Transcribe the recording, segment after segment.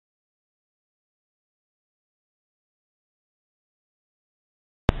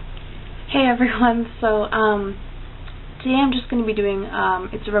Hey everyone, so today I'm just going to be doing,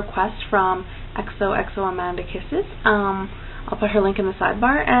 it's a request from xoxoamandakisses. I'll put her link in the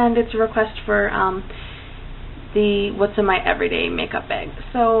sidebar, and it's a request for the what's in my everyday makeup bag.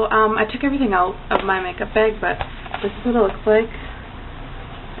 So I took everything out of my makeup bag, but this is what it looks like,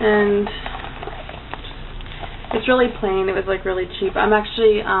 and it's really plain. It was like really cheap. I'm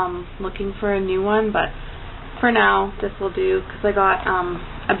actually looking for a new one, but for now this will do, because I got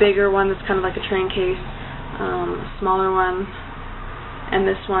a bigger one that's kind of like a train case, a smaller one, and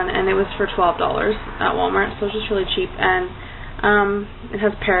this one, and it was for $12 at Walmart, so it's just really cheap. And it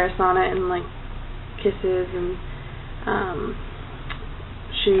has Paris on it, and like kisses and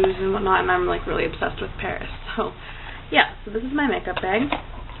shoes and whatnot, and I'm like really obsessed with Paris. So yeah, so this is my makeup bag.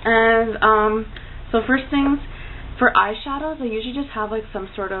 And so first things, for eyeshadows, I usually just have like some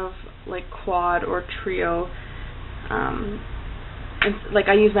sort of like quad or trio. Like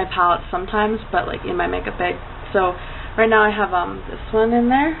I use my palette sometimes, but like in my makeup bag. So right now I have this one in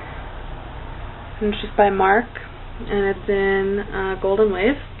there, and it's just by Mark, and it's in Golden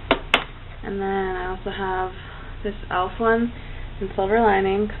Wave. And then I also have this e.l.f. one in Silver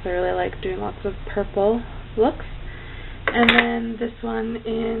Lining, because I really like doing lots of purple looks. And then this one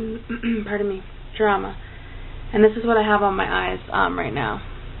in pardon me, Drama. And this is what I have on my eyes right now,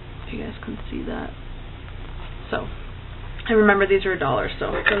 if you guys can see that. So I remember these were $1,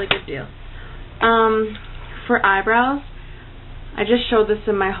 so it's a really good deal. For eyebrows, I just showed this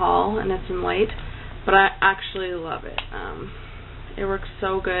in my haul, and it's in light, but I actually love it. It works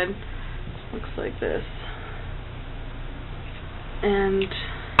so good. It looks like this. And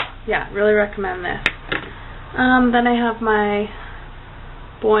yeah, really recommend this. Then I have my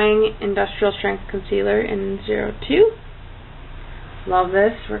Boing Industrial Strength Concealer in 02. Love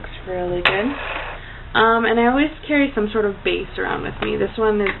this, works really good. And I always carry some sort of base around with me. This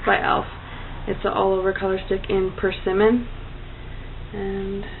one is by e.l.f. It's an all-over color stick in Persimmon,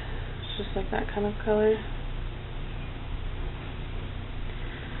 and it's just like that kind of color.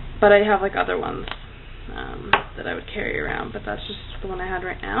 But I have like other ones that I would carry around, but that's just the one I had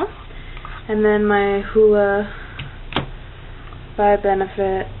right now. And then my Hoola by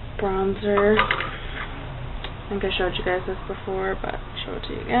Benefit bronzer. I think I showed you guys this before, but I'll show it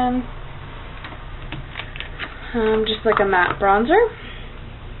to you again. Just like a matte bronzer.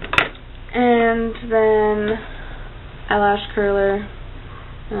 And then eyelash curler.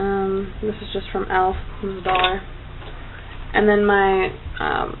 This is just from e.l.f. It was $1. And then my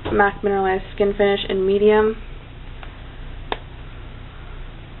MAC Mineralized Skin Finish in medium.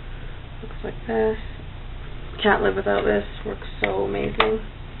 Looks like this. Can't live without this. Works so amazing.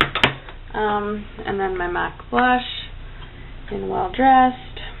 And then my MAC blush in Well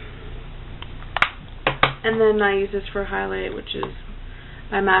Dressed. And then I use this for highlight, which is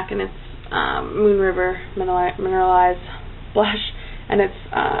by MAC, and it's Moon River Mineralized Blush, and it's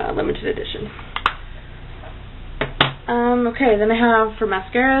limited edition. Okay, then I have, for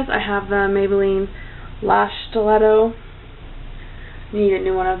mascaras, I have the Maybelline Lash Stiletto. Need a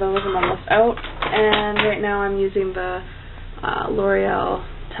new one of those, I'm almost out. And right now I'm using the L'Oreal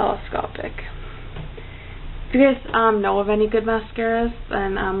Telescopic. If you guys know of any good mascaras,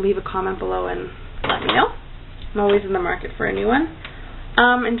 then leave a comment below and let me know. I'm always in the market for a new one.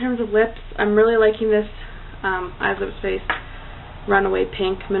 In terms of lips, I'm really liking this Eyes Lips Face Runaway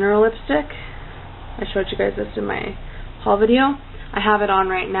Pink Mineral Lipstick. I showed you guys this in my haul video. I have it on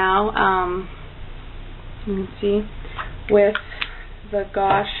right now. You can see with the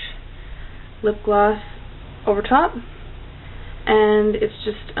Gosh lip gloss over top, and it's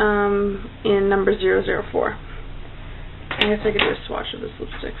just in number 004. I guess I could do a swatch of this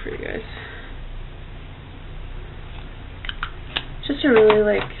lipstick for you guys. Just a really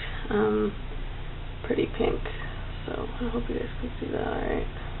like pretty pink, so I hope you guys can see that alright.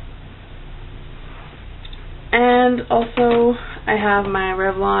 And also I have my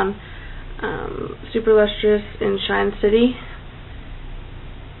Revlon Super Lustrous in Shine City,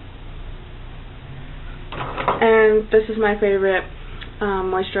 and this is my favorite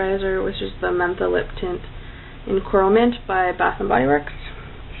moisturizer, which is the Mentha Lip Tint in Coral Mint by Bath & Body Works.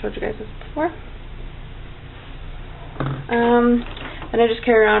 I showed you guys this before. And I just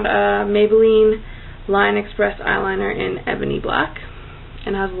carry around a Maybelline Line Express eyeliner in Ebony Black,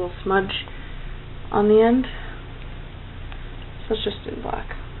 and it has a little smudge on the end, so it's just in black.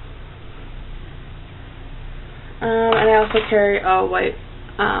 And I also carry a white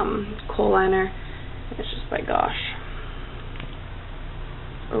kohl liner. It's just by Gosh.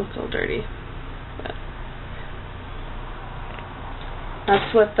 Oh, it's all dirty, but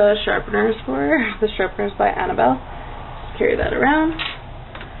that's what the sharpener is for. The sharpener is by Annabelle. Carry that around.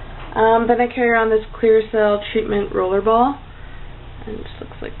 Then I carry around this Clear Cell Treatment Roller Ball, and it just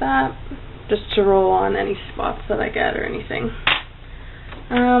looks like that, just to roll on any spots that I get or anything.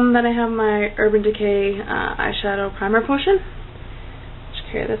 Then I have my Urban Decay eyeshadow primer potion.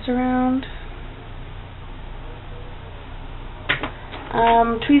 Just carry this around.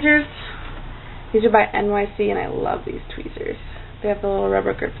 Tweezers. These are by NYC, and I love these tweezers. They have the little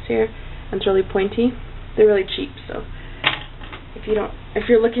rubber grips here, and it's really pointy. They're really cheap, so if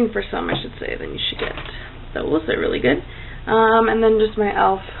you're looking for some, I should say, then you should get those. They're really good. And then just my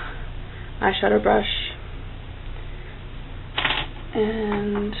e.l.f. eyeshadow brush.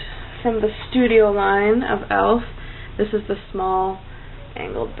 And from the Studio line of e.l.f., this is the small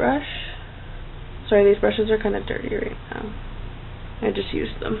angled brush. Sorry, these brushes are kind of dirty right now. I just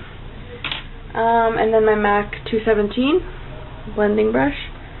used them. And then my MAC 217 blending brush.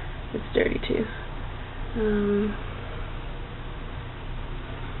 It's dirty too.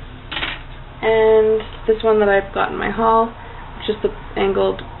 And this one that I've got in my haul, which is the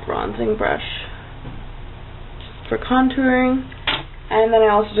angled bronzing brush, just for contouring. And then I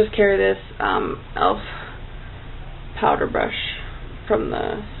also just carry this e.l.f. powder brush from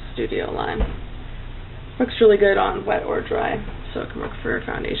the Studio line. Looks really good on wet or dry, so it can work for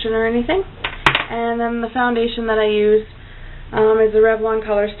foundation or anything. And then the foundation that I use is the Revlon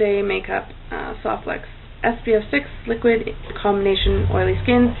Color Stay Makeup Soft Flex SPF 6 Liquid Combination Oily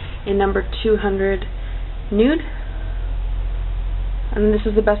Skin in number 200 Nude. And this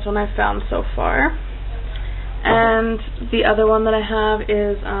is the best one I've found so far. And the other one that I have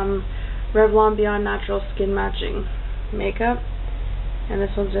is Revlon Beyond Natural Skin Matching Makeup. And this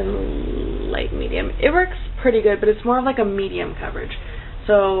one's in light medium. It works pretty good, but it's more of like a medium coverage.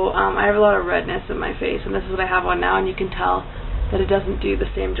 So I have a lot of redness in my face, and this is what I have on now, and you can tell that it doesn't do the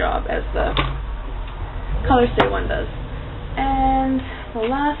same job as the Color Stay one does. And the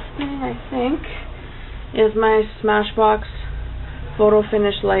last thing, I think, is my Smashbox Photo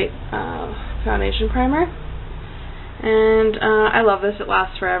Finish Light Foundation Primer. And I love this. It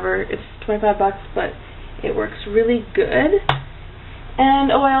lasts forever. It's 25 bucks, but it works really good.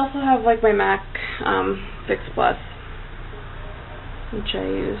 And I also have like my MAC Fix Plus, which I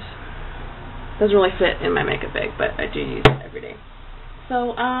use. Doesn't really fit in my makeup bag, but I do use it every day.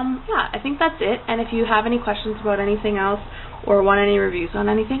 So yeah, I think that's it. And if you have any questions about anything else or want any reviews on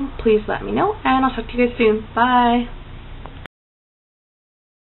anything, please let me know, and I'll talk to you guys soon. Bye.